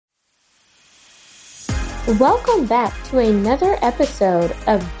Welcome back to another episode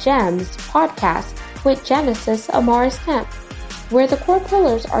of GEMS podcast with Genesis Amaris Kemp, where the core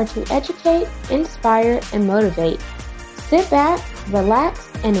pillars are to educate, inspire, and motivate. Sit back, relax,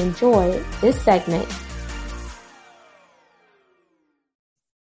 and enjoy this segment.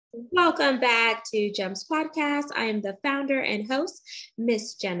 Welcome back to GEMS Podcast. I am the founder and host,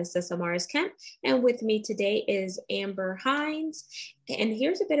 Miss Genesis Amaris Kemp, and with me today is Amber Hines. And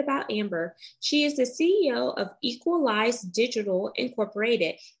here's a bit about Amber. She is the CEO of Equalize Digital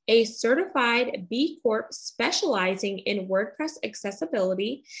Incorporated, a certified B Corp specializing in WordPress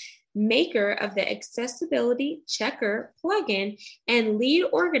accessibility, maker of the Accessibility Checker plugin, and lead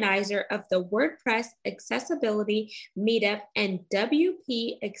organizer of the WordPress Accessibility Meetup and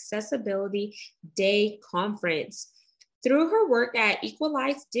WP Accessibility Day Conference. Through her work at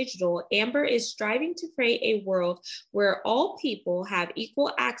Equalize Digital, Amber is striving to create a world where all people have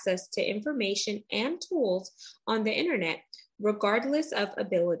equal access to information and tools on the internet, regardless of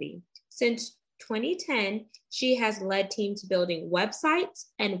ability. Since 2010, she has led teams building websites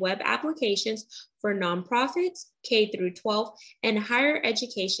and web applications for nonprofits, K through 12, and higher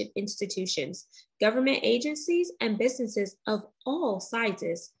education institutions, government agencies, and businesses of all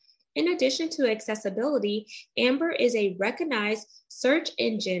sizes. In addition to accessibility, Amber is a recognized search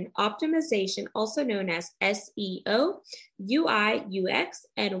engine optimization, also known as SEO, UI, UX,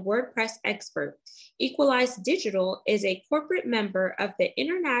 and WordPress expert. Equalize Digital is a corporate member of the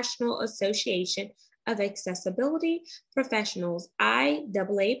International Association of Accessibility Professionals,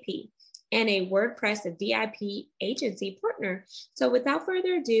 IAAP, and a WordPress VIP agency partner. So without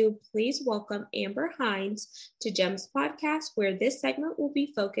further ado, please welcome Amber Hines to GEMS Podcast, where this segment will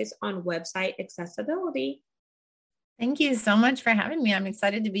be focused on website accessibility. Thank you so much for having me. I'm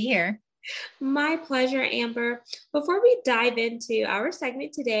excited to be here. My pleasure, Amber. Before we dive into our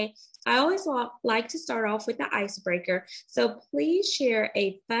segment today, I always like to start off with the icebreaker. So please share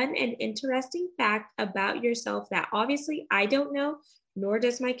a fun and interesting fact about yourself that obviously I don't know, nor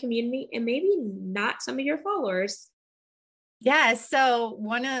does my community, and maybe not some of your followers. Yeah. So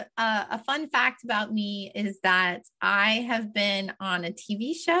a fun fact about me is that I have been on a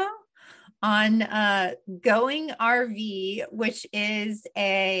TV show on Going RV, which is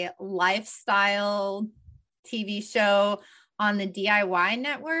a lifestyle TV show on the DIY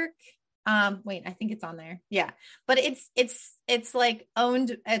network. Wait, I think it's on there. Yeah, but it's like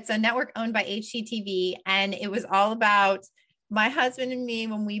owned. It's a network owned by HGTV, and it was all about my husband and me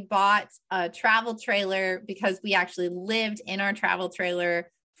when we bought a travel trailer, because we actually lived in our travel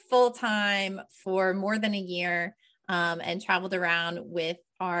trailer full time for more than a year, and traveled around with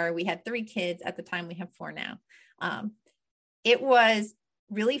we had 3 kids at the time. We have 4 now. It was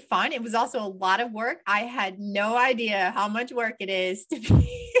really fun. It was also a lot of work. I had no idea how much work it is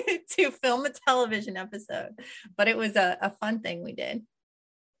to film a television episode, but it was a fun thing we did.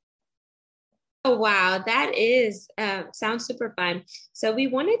 Oh, wow. That is, sounds super fun. So we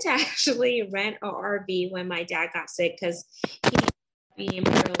wanted to actually rent an RV when my dad got sick, because he being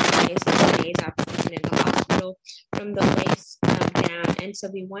paralyzed some days after being in the hospital from the waist down. And so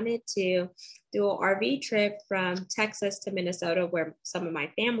we wanted to do an RV trip from Texas to Minnesota, where some of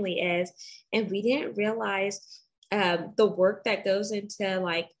my family is. And we didn't realize the work that goes into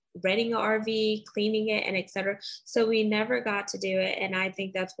like renting an RV, cleaning it, and etc. So we never got to do it. And I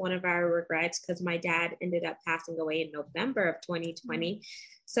think that's one of our regrets, because my dad ended up passing away in November of 2020.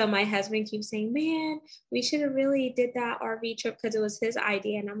 So my husband keeps saying, man, we should have really did that RV trip, because it was his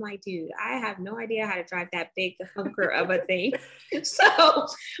idea. And I'm like, dude, I have no idea how to drive that big hunker of a thing. So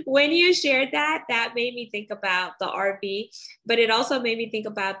when you shared that, that made me think about the RV, but it also made me think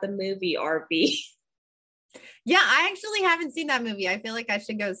about the movie RV. Yeah, I actually haven't seen that movie. I feel like I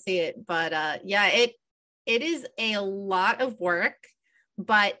should go see it, but yeah, it is a lot of work,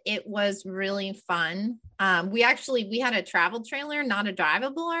 but it was really fun. We had a travel trailer, not a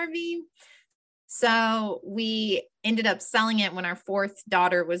drivable RV. So we ended up selling it when our 4th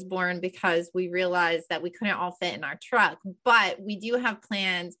daughter was born, because we realized that we couldn't all fit in our truck. But we do have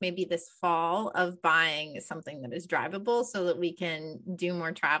plans maybe this fall of buying something that is drivable so that we can do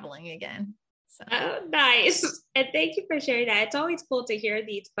more traveling again. So. Oh, nice. And thank you for sharing that. It's always cool to hear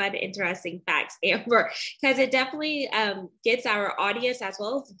these fun, interesting facts, Amber, because it definitely gets our audience as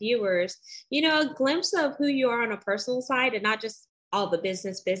well as viewers, a glimpse of who you are on a personal side and not just all the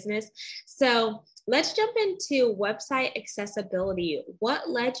business. So let's jump into website accessibility. What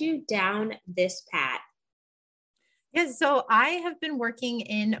led you down this path? Yeah, so I have been working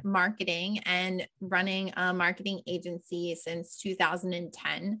in marketing and running a marketing agency since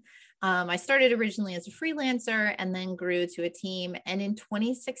 2010. I started originally as a freelancer and then grew to a team. And in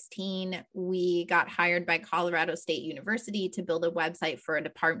 2016, we got hired by Colorado State University to build a website for a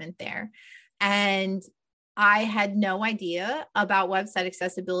department there. And I had no idea about website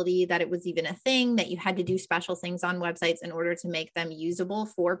accessibility, that it was even a thing, that you had to do special things on websites in order to make them usable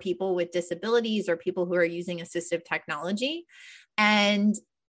for people with disabilities or people who are using assistive technology. And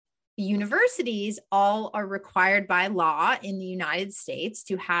universities all are required by law in the United States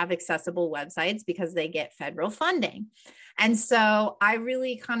to have accessible websites because they get federal funding. And so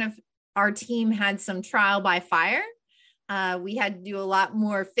our team had some trial by fire. We had to do a lot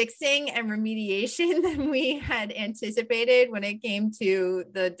more fixing and remediation than we had anticipated when it came to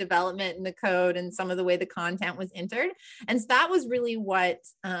the development and the code and some of the way the content was entered. And so that was really what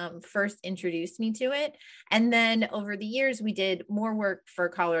first introduced me to it. And then over the years, we did more work for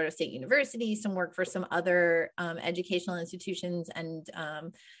Colorado State University, some work for some other educational institutions and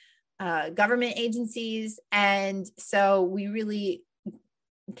government agencies. And so we really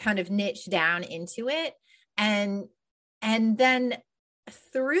kind of niched down into it. And then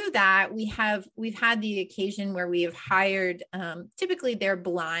through that, we've had the occasion where we have hired, typically they're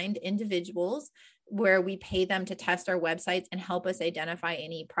blind individuals, where we pay them to test our websites and help us identify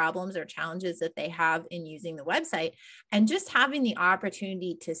any problems or challenges that they have in using the website. And just having the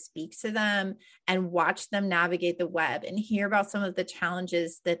opportunity to speak to them and watch them navigate the web and hear about some of the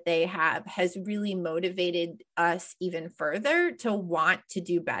challenges that they have has really motivated us even further to want to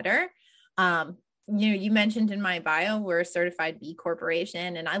do better. You mentioned in my bio, we're a certified B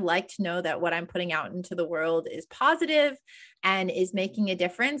Corporation, and I like to know that what I'm putting out into the world is positive and is making a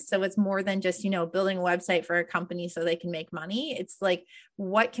difference. So it's more than just, building a website for a company so they can make money. It's like,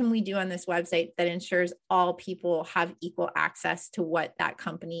 what can we do on this website that ensures all people have equal access to what that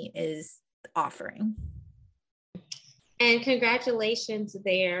company is offering? And congratulations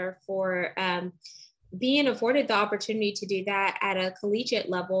there for being afforded the opportunity to do that at a collegiate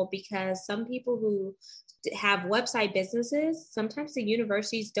level, because some people who have website businesses, sometimes the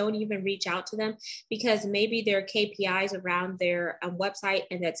universities don't even reach out to them because maybe their KPIs around their website,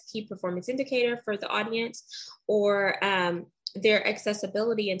 and that's key performance indicator for the audience, or their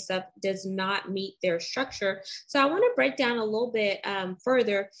accessibility and stuff does not meet their structure. So I want to break down a little bit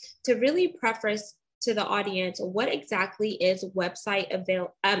further to really preface to the audience what exactly is website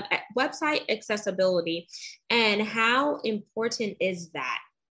accessibility and how important is that?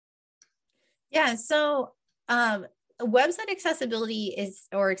 Yeah, so website accessibility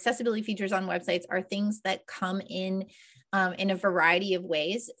or accessibility features on websites are things that come in a variety of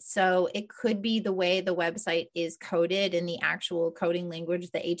ways. So it could be the way the website is coded in the actual coding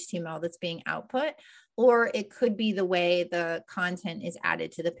language, the HTML that's being output, or it could be the way the content is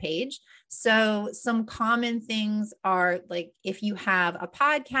added to the page. So some common things are like, if you have a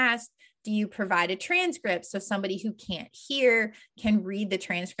podcast, do you provide a transcript so somebody who can't hear can read the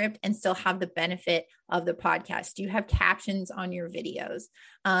transcript and still have the benefit of the podcast? Do you have captions on your videos?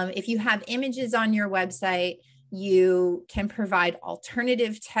 If you have images on your website, you can provide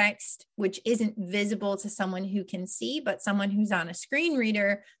alternative text, which isn't visible to someone who can see, but someone who's on a screen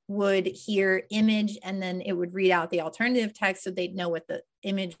reader would hear image and then it would read out the alternative text so they'd know what the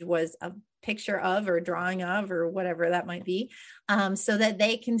image was a picture of or drawing of or whatever that might be, so that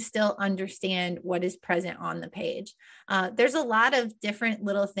they can still understand what is present on the page. There's a lot of different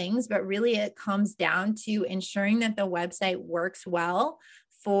little things, but really it comes down to ensuring that the website works well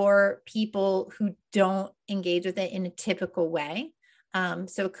for people who don't engage with it in a typical way.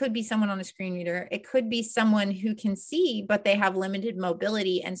 So it could be someone on a screen reader. It could be someone who can see, but they have limited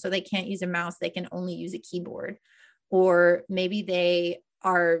mobility. And so they can't use a mouse. They can only use a keyboard. Or maybe they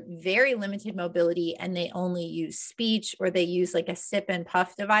are very limited mobility and they only use speech, or they use like a sip and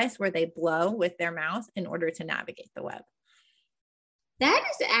puff device where they blow with their mouth in order to navigate the web. That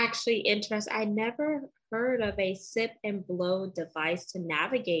is actually interesting. I never heard of a sip and blow device to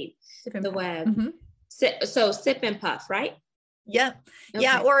navigate the web. Mm-hmm. So sip and puff, right? Yeah. Okay.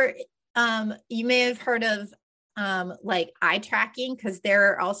 Yeah. Or you may have heard of like eye tracking, because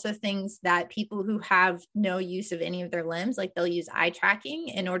there are also things that people who have no use of any of their limbs, like they'll use eye tracking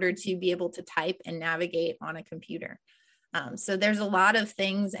in order to be able to type and navigate on a computer. So there's a lot of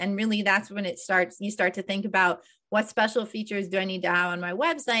things, and really that's when you start to think about what special features do I need to have on my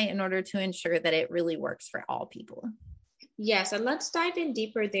website in order to ensure that it really works for all people. Yes, and let's dive in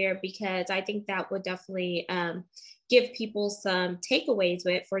deeper there, because I think that would definitely give people some takeaways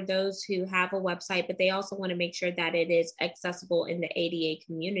with for those who have a website, but they also want to make sure that it is accessible in the ADA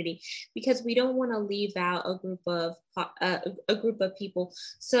community, because we don't want to leave out a group of people.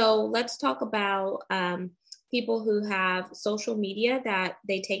 So let's talk about people who have social media that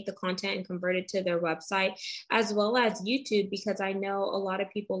they take the content and convert it to their website, as well as YouTube, because I know a lot of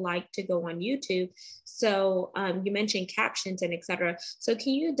people like to go on YouTube. So you mentioned captions and etc. So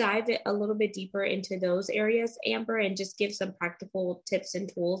can you dive it a little bit deeper into those areas, Amber, and just give some practical tips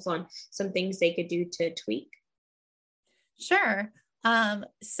and tools on some things they could do to tweak? Sure.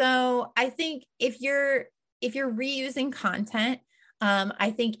 So I think if you're reusing content,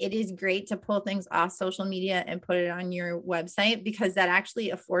 I think it is great to pull things off social media and put it on your website, because that actually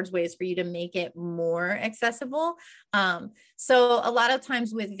affords ways for you to make it more accessible. So a lot of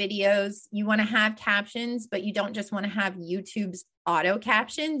times with videos, you want to have captions, but you don't just want to have YouTube's auto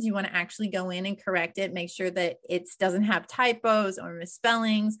captions. You want to actually go in and correct it, make sure that it doesn't have typos or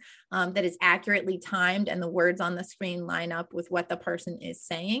misspellings, that it's accurately timed and the words on the screen line up with what the person is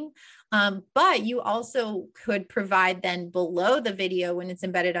saying. But you also could provide then below the video, when it's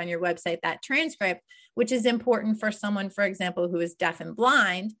embedded on your website, that transcript, which is important for someone, for example, who is deaf and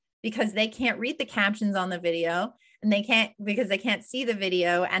blind, because they can't read the captions on the video, and because they can't see the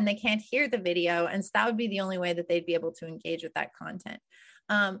video and they can't hear the video. And so that would be the only way that they'd be able to engage with that content.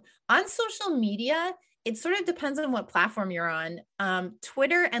 On social media, it sort of depends on what platform you're on.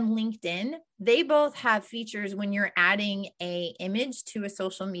 Twitter and LinkedIn, they both have features when you're adding an image to a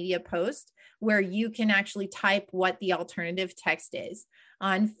social media post where you can actually type what the alternative text is.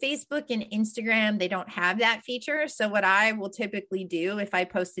 On Facebook and Instagram, they don't have that feature. So what I will typically do if I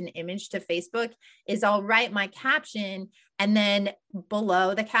post an image to Facebook is I'll write my caption, and then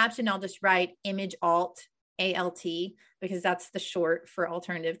below the caption, I'll just write image alt, ALT, because that's the short for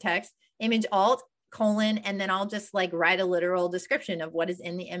alternative text, image alt, colon, and then I'll just like write a literal description of what is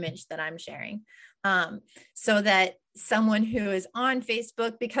in the image that I'm sharing. So that someone who is on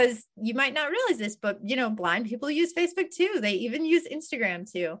Facebook, because you might not realize this, but blind people use Facebook too. They even use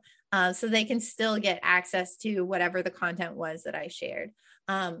Instagram too. So they can still get access to whatever the content was that I shared.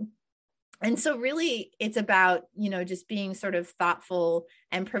 And so really it's about, just being sort of thoughtful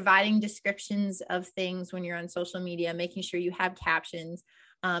and providing descriptions of things when you're on social media, making sure you have captions.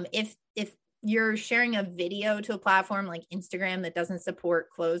 If you're sharing a video to a platform like Instagram that doesn't support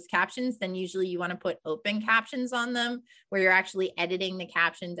closed captions, then usually you want to put open captions on them, where you're actually editing the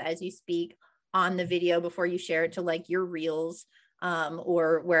captions as you speak on the video before you share it to like your reels,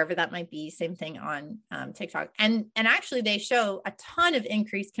 or wherever that might be. Same thing on TikTok. And actually they show a ton of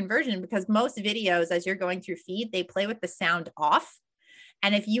increased conversion, because most videos, as you're going through feed, they play with the sound off.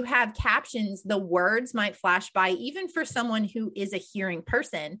 And if you have captions, the words might flash by, even for someone who is a hearing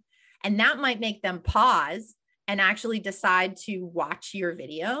person. And that might make them pause and actually decide to watch your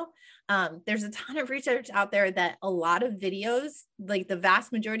video. There's a ton of research out there that a lot of videos, like the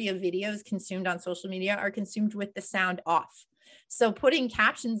vast majority of videos consumed on social media, are consumed with the sound off. So putting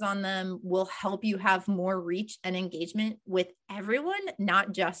captions on them will help you have more reach and engagement with everyone,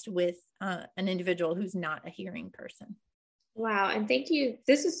 not just with an individual who's not a hearing person. Wow. And thank you.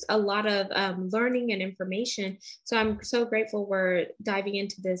 This is a lot of learning and information. So I'm so grateful we're diving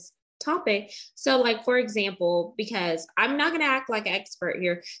into this topic. So like, for example, because I'm not going to act like an expert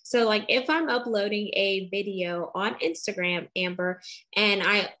here. So like if I'm uploading a video on Instagram, Amber, and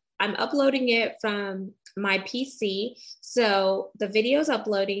I'm uploading it from my PC. So the video's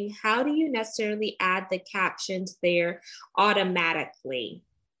uploading. How do you necessarily add the captions there automatically?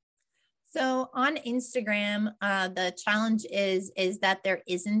 So on Instagram, the challenge is that there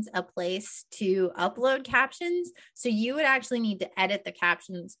isn't a place to upload captions. So you would actually need to edit the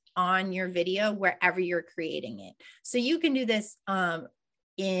captions on your video wherever you're creating it. So you can do this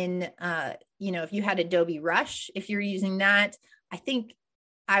if you had Adobe Rush, if you're using that. I think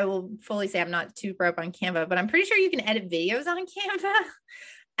I will fully say I'm not too pro up on Canva, but I'm pretty sure you can edit videos on Canva.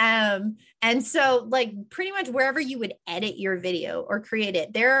 And so like pretty much wherever you would edit your video or create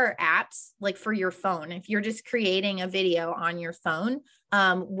it, there are apps like for your phone. If you're just creating a video on your phone,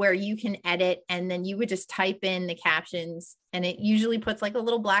 where you can edit, and then you would just type in the captions, and it usually puts like a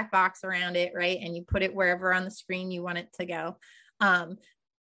little black box around it, right? And you put it wherever on the screen you want it to go.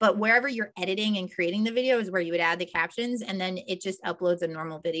 But wherever you're editing and creating the video is where you would add the captions, and then it just uploads a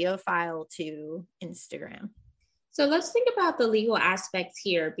normal video file to Instagram. So let's think about the legal aspects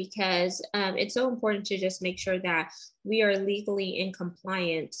here, because it's so important to just make sure that we are legally in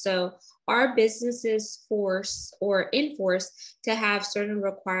compliance. So are businesses forced or enforced to have certain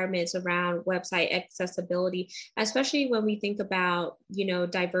requirements around website accessibility, especially when we think about,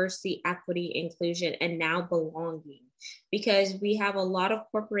 diversity, equity, inclusion, and now belonging? Because we have a lot of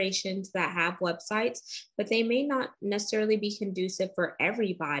corporations that have websites, but they may not necessarily be conducive for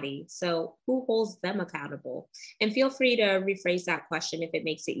everybody. So who holds them accountable? And feel free to rephrase that question if it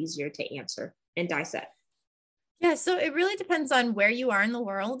makes it easier to answer and dissect. Yeah, so it really depends on where you are in the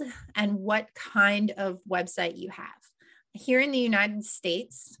world and what kind of website you have. Here in the United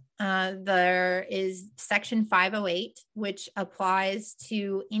States, there is Section 508, which applies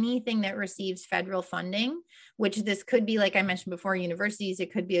to anything that receives federal funding, which this could be, like I mentioned before, universities,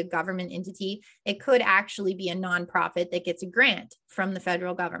 it could be a government entity, it could actually be a nonprofit that gets a grant from the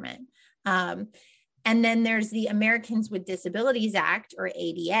federal government. And then there's the Americans with Disabilities Act, or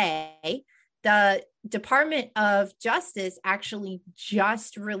ADA. The Department of Justice actually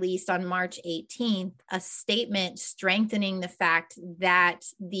just released on March 18th a statement strengthening the fact that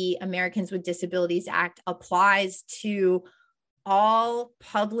the Americans with Disabilities Act applies to all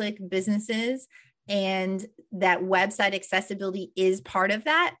public businesses and that website accessibility is part of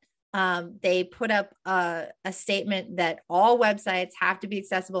that. They put up a statement that all websites have to be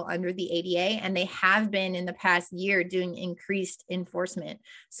accessible under the ADA, and they have been in the past year doing increased enforcement.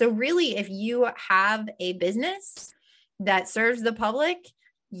 So really, if you have a business that serves the public,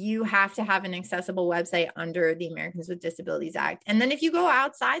 you have to have an accessible website under the Americans with Disabilities Act. And then if you go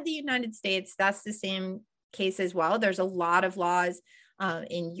outside the United States, that's the same case as well. There's a lot of laws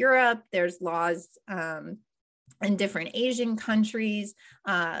in Europe. There's laws in different Asian countries.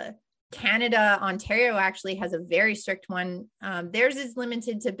 Canada, Ontario actually has a very strict one. Theirs is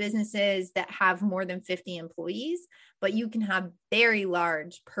limited to businesses that have more than 50 employees, but you can have very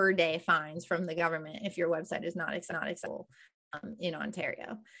large per day fines from the government if your website is not accessible in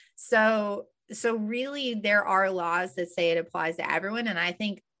Ontario. So really there are laws that say it applies to everyone. And I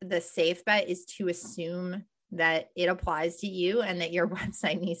think the safe bet is to assume that it applies to you and that your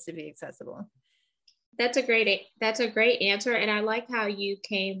website needs to be accessible. That's a great answer. And I like how you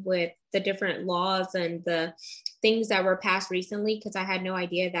came with the different laws and the things that were passed recently, because I had no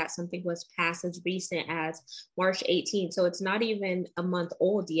idea that something was passed as recent as March 18th. So it's not even a month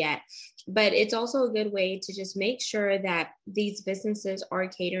old yet. But it's also a good way to just make sure that these businesses are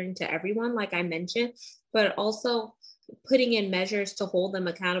catering to everyone, like I mentioned, but also putting in measures to hold them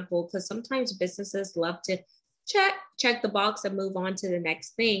accountable, because sometimes businesses love to check the box and move on to the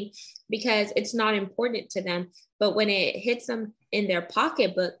next thing because it's not important to them. But when it hits them in their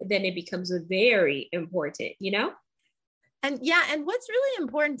pocketbook, then it becomes very important, you know? And yeah, and what's really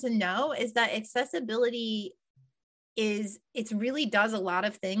important to know is that accessibility it really does a lot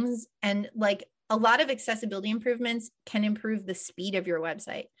of things. And like a lot of accessibility improvements can improve the speed of your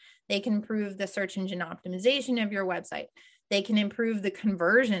website. They can improve the search engine optimization of your website. They can improve the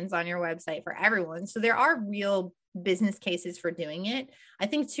conversions on your website for everyone. So there are real business cases for doing it. I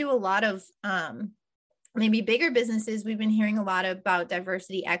think too, a lot of maybe bigger businesses, we've been hearing a lot about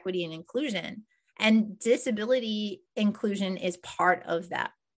diversity, equity, and inclusion, and disability inclusion is part of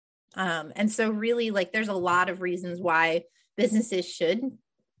that. And so really, like, there's a lot of reasons why businesses should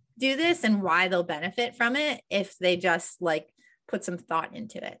do this and why they'll benefit from it if they just like put some thought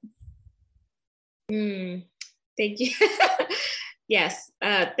into it. Thank you. Yes.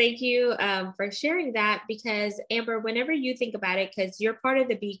 Thank you for sharing that, because Amber, whenever you think about it, because you're part of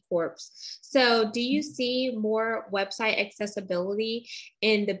the B Corps, so do you see more website accessibility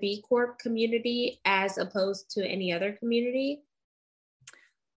in the B Corp community as opposed to any other community?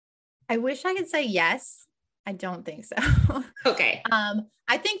 I wish I could say yes. I don't think so. Okay.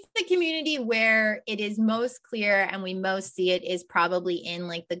 I think the community where it is most clear and we most see it is probably in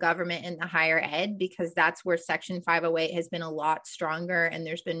like the government and the higher ed, because that's where Section 508 has been a lot stronger and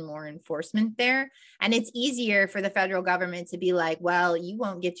there's been more enforcement there. And it's easier for the federal government to be like, well, you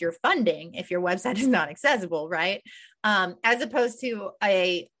won't get your funding if your website is not accessible, right? As opposed to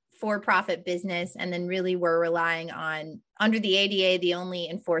a for-profit business. And then really we're relying on, under the ADA, the only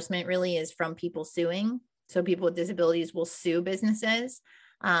enforcement really is from people suing. So people with disabilities will sue businesses.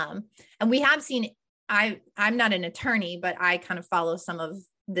 And we have seen, I'm not an attorney, but I kind of follow some of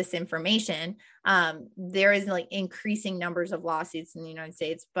this information. There is like increasing numbers of lawsuits in the United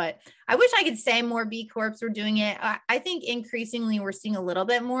States, but I wish I could say more B Corps were doing it. I think increasingly we're seeing a little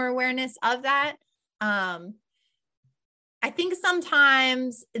bit more awareness of that. I think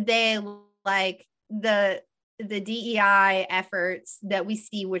sometimes they like the DEI efforts that we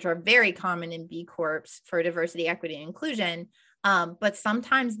see, which are very common in B Corps for diversity, equity, and inclusion. But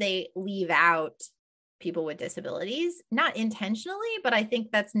sometimes they leave out people with disabilities, not intentionally, but I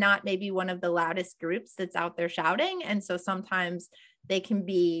think that's not maybe one of the loudest groups that's out there shouting. And so sometimes it can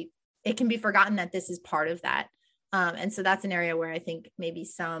be forgotten that this is part of that. And so that's an area where I think maybe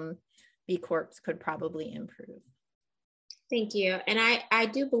some B Corps could probably improve. Thank you. And I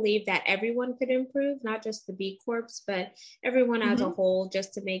do believe that everyone could improve, not just the B Corps, but everyone as a Mm-hmm. whole,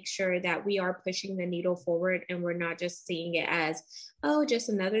 just to make sure that we are pushing the needle forward and we're not just seeing it as, oh, just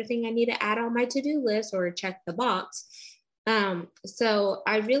another thing I need to add on my to-do list or check the box. So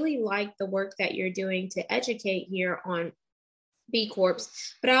I really like the work that you're doing to educate here on B Corps,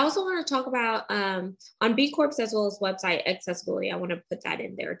 but I also want to talk about on B Corps as well as website accessibility. I want to put that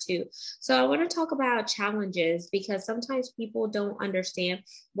in there too. So I want to talk about challenges because sometimes people don't understand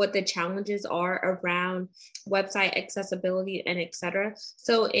what the challenges are around website accessibility and etc.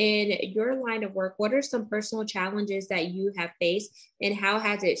 So in your line of work, what are some personal challenges that you have faced and how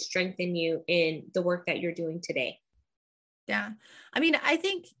has it strengthened you in the work that you're doing today? Yeah. I mean, I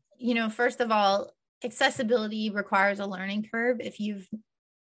think, first of all, accessibility requires a learning curve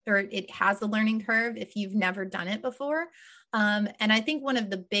or it has a learning curve if you've never done it before. And I think one of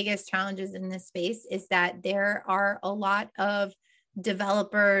the biggest challenges in this space is that there are a lot of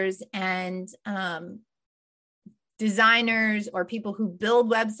developers and designers or people who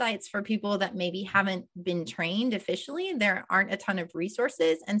build websites for people that maybe haven't been trained officially. There aren't a ton of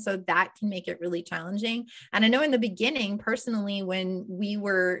resources. And so that can make it really challenging. And I know in the beginning, personally, when we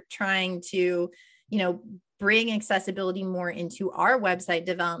were trying to, bring accessibility more into our website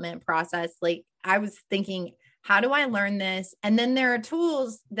development process, like I was thinking, how do I learn this? And then there are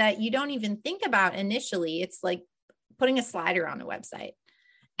tools that you don't even think about initially. It's like putting a slider on a website.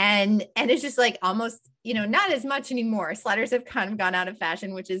 And it's just like almost, not as much anymore. Sliders have kind of gone out of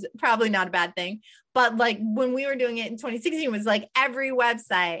fashion, which is probably not a bad thing. But like when we were doing it in 2016, it was like every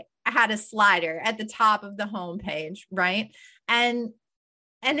website had a slider at the top of the homepage, right? And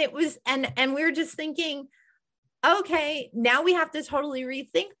it was, and we were just thinking, okay, now we have to totally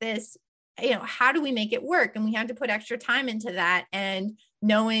rethink this. How do we make it work? And we had to put extra time into that and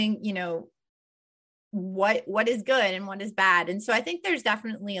knowing, what is good and what is bad. And so I think there's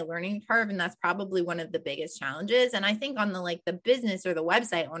definitely a learning curve, and that's probably one of the biggest challenges. And I think on the business or the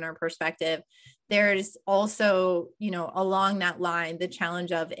website owner perspective, there's also, along that line, the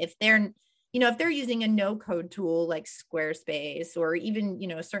challenge of if they're using a no code tool like Squarespace or even,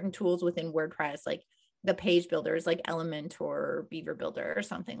 certain tools within WordPress, like the page builders like Elementor or Beaver Builder or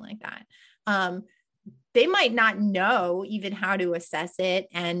something like that. They might not know even how to assess it.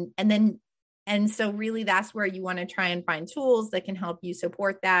 And so really that's where you want to try and find tools that can help you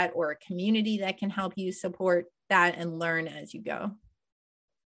support that, or a community that can help you support that and learn as you go.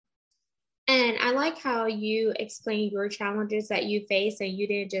 And I like how you explain your challenges that you face, and you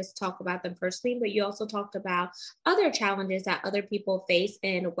didn't just talk about them personally, but you also talked about other challenges that other people face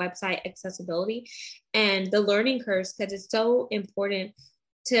in website accessibility and the learning curves, because it's so important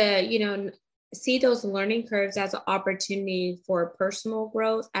to, see those learning curves as an opportunity for personal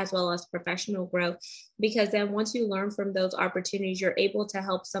growth as well as professional growth, because then once you learn from those opportunities, you're able to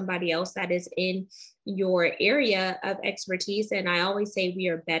help somebody else that is in your area of expertise. And I always say we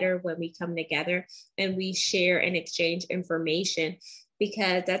are better when we come together and we share and exchange information,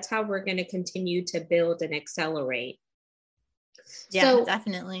 because that's how we're going to continue to build and accelerate. Yeah, so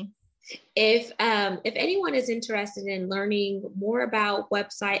definitely. If anyone is interested in learning more about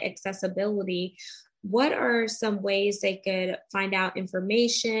website accessibility, what are some ways they could find out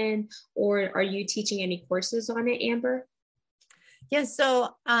information, or are you teaching any courses on it, Amber? Yeah,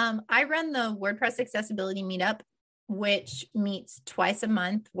 so I run the WordPress Accessibility Meetup, which meets twice a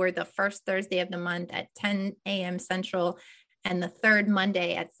month. We're the first Thursday of the month at 10 a.m. Central and the third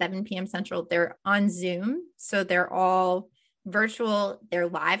Monday at 7 p.m. Central. They're on Zoom, so they're all virtual. They're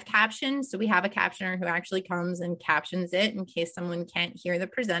live captioned. So we have a captioner who actually comes and captions it in case someone can't hear the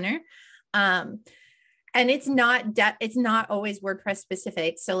presenter. And it's not always WordPress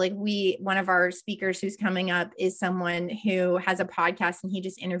specific. So like one of our speakers who's coming up is someone who has a podcast and he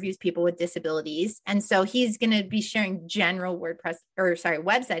just interviews people with disabilities. And so he's going to be sharing general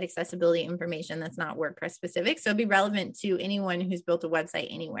website accessibility information that's not WordPress specific. So it'd be relevant to anyone who's built a website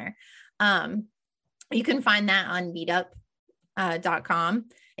anywhere. You can find that on meetup.com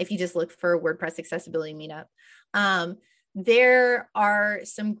if you just look for WordPress Accessibility Meetup. There are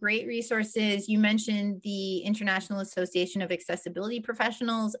some great resources. You mentioned the International Association of Accessibility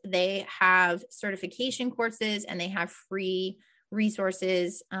Professionals. They have certification courses and they have free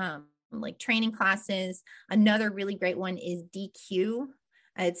resources, like training classes. Another really great one is DEQUE.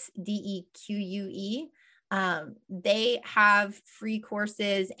 It's DEQUE. They have free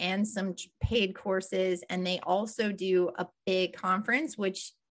courses and some paid courses, and they also do a big conference,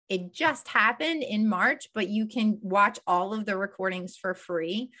 which it just happened in March, but you can watch all of the recordings for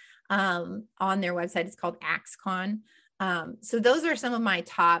free on their website. It's called AxeCon. So those are some of my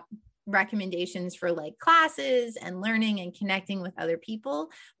top recommendations for like classes and learning and connecting with other people.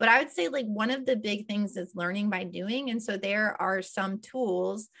 But I would say like one of the big things is learning by doing. And so there are some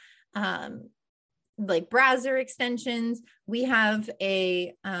tools, like browser extensions. We have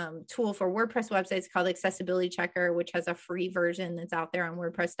a tool for WordPress websites called Accessibility Checker, which has a free version that's out there on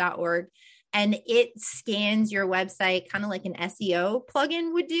WordPress.org. And it scans your website kind of like an SEO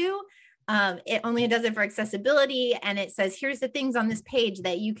plugin would do. It only does it for accessibility. And it says, here's the things on this page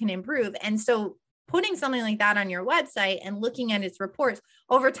that you can improve. And so putting something like that on your website and looking at its reports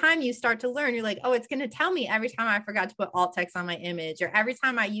over time, you start to learn. You're like, oh, it's going to tell me every time I forgot to put alt text on my image, or every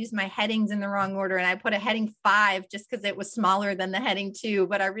time I use my headings in the wrong order and I put a heading 5 just because it was smaller than the heading 2,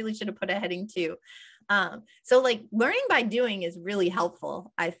 but I really should have put a heading 2. So like learning by doing is really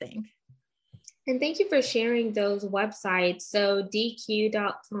helpful, I think. And thank you for sharing those websites. So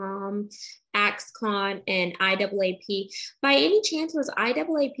DQ.com, AxCon, and IAAP. By any chance, was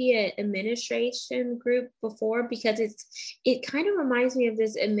IAAP an administration group before? Because it kind of reminds me of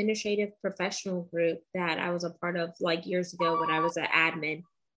this administrative professional group that I was a part of like years ago when I was an admin.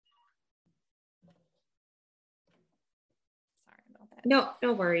 Sorry about that.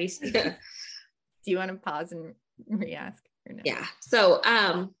 No worries. Do you want to pause and re-ask? Or no? Yeah. So,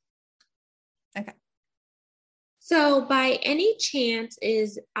 okay. So by any chance,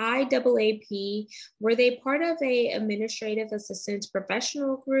 is IAAP, were they part of a administrative assistance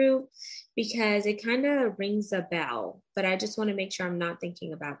professional group? Because it kind of rings a bell, but I just want to make sure I'm not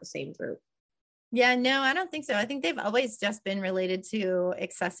thinking about the same group. Yeah, no, I don't think so. I think they've always just been related to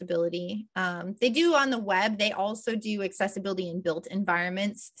accessibility. They do on the web. They also do accessibility in built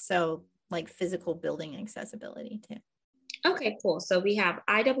environments. So like physical building accessibility too. Okay, cool. So we have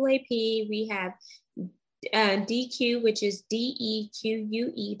IAAP, we have DQ, which is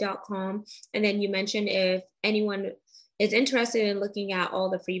DEQUE.com. And then you mentioned if anyone is interested in looking at all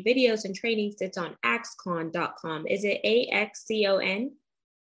the free videos and trainings, it's on axcon.com. Is it AXCON?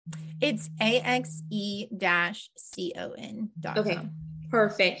 It's AXE-CON.com. Okay,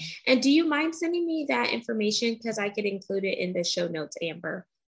 perfect. And do you mind sending me that information? Because I could include it in the show notes, Amber.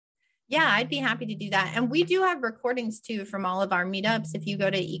 Yeah, I'd be happy to do that. And we do have recordings too from all of our meetups. If you go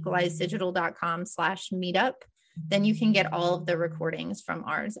to equalizedigital.com/meetup, then you can get all of the recordings from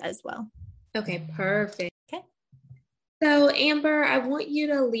ours as well. Okay, perfect. Okay. So Amber, I want you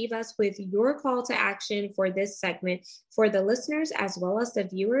to leave us with your call to action for this segment for the listeners as well as the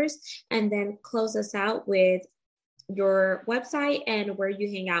viewers, and then close us out with your website and where you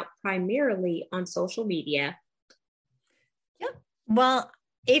hang out primarily on social media. Yep. Well,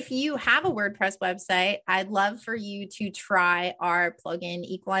 if you have a WordPress website, I'd love for you to try our plugin,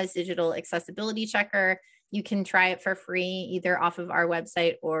 Equalize Digital Accessibility Checker. You can try it for free, either off of our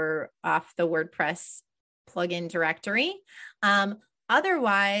website or off the WordPress plugin directory.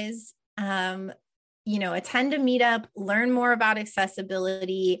 Otherwise, attend a meetup, learn more about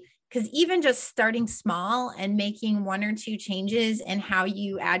accessibility, because even just starting small and making 1 or 2 changes in how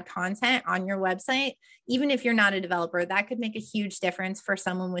you add content on your website, even if you're not a developer, that could make a huge difference for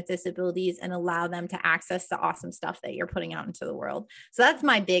someone with disabilities and allow them to access the awesome stuff that you're putting out into the world. So that's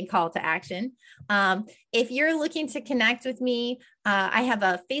my big call to action. If you're looking to connect with me, I have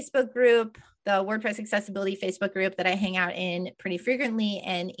a Facebook group, the WordPress Accessibility Facebook group that I hang out in pretty frequently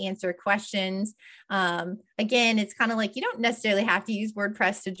and answer questions. Again, it's kind of like you don't necessarily have to use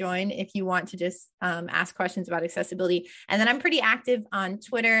WordPress to join if you want to just ask questions about accessibility. And then I'm pretty active on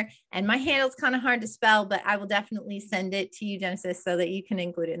Twitter, and my handle's kind of hard to spell, but I will definitely send it to you, Genesis, so that you can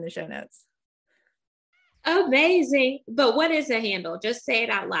include it in the show notes. Amazing. But what is the handle? Just say it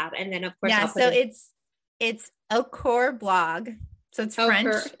out loud. And then of course, it's Aucoeur blog. So it's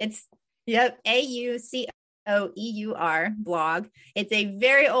French. It's AUCOEUR blog. It's a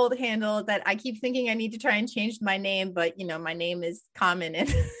very old handle that I keep thinking I need to try and change my name, but my name is common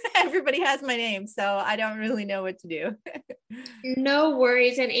and everybody has my name, so I don't really know what to do. No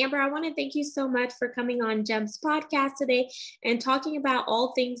worries. And Amber, I want to thank you so much for coming on GEMS podcast today and talking about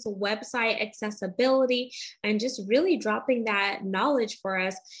all things website accessibility and just really dropping that knowledge for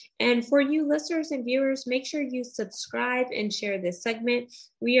us. And for you listeners and viewers, make sure you subscribe and share this segment.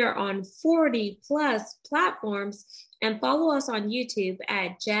 We are on 40 plus platforms, and follow us on YouTube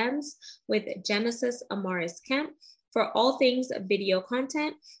at GEMS with Genesis Amaris Kemp for all things video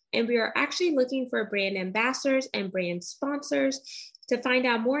content. And we are actually looking for brand ambassadors and brand sponsors. To find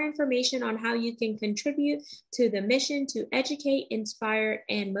out more information on how you can contribute to the mission to educate, inspire,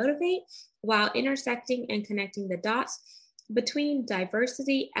 and motivate while intersecting and connecting the dots between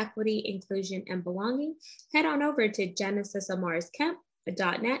diversity, equity, inclusion, and belonging, head on over to Genesis Amaris Kemp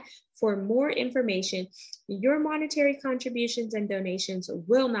for more information. Your monetary contributions and donations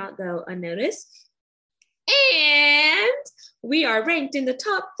will not go unnoticed. And we are ranked in the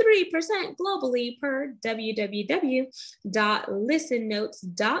top 3% globally per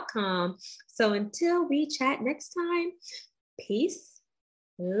www.listennotes.com. So until we chat next time, peace,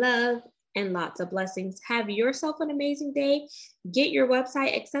 love, and lots of blessings. Have yourself an amazing day. Get your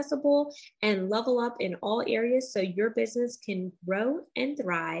website accessible and level up in all areas so your business can grow and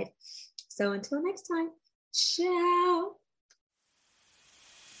thrive. So until next time, ciao.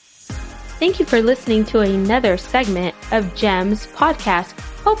 Thank you for listening to another segment of GEMS Podcast.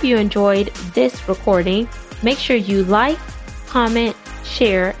 Hope you enjoyed this recording. Make sure you like, comment,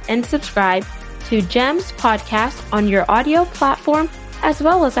 share, and subscribe to GEMS Podcast on your audio platform, as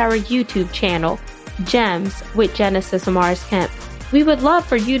well as our YouTube channel, GEMS with Genesis Amaris Kemp. We would love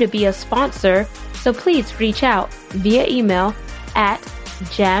for you to be a sponsor, so please reach out via email at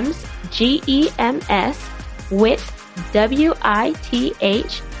GEMS, GEMS, with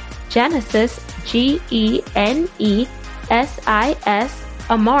WITH, Genesis, GENESIS,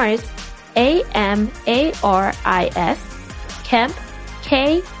 Amaris, AMARIS, Kemp,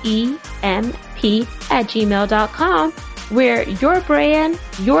 KEMP @gmail.com, where your brand,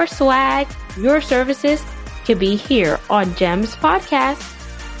 your swag, your services can be here on GEMS Podcast.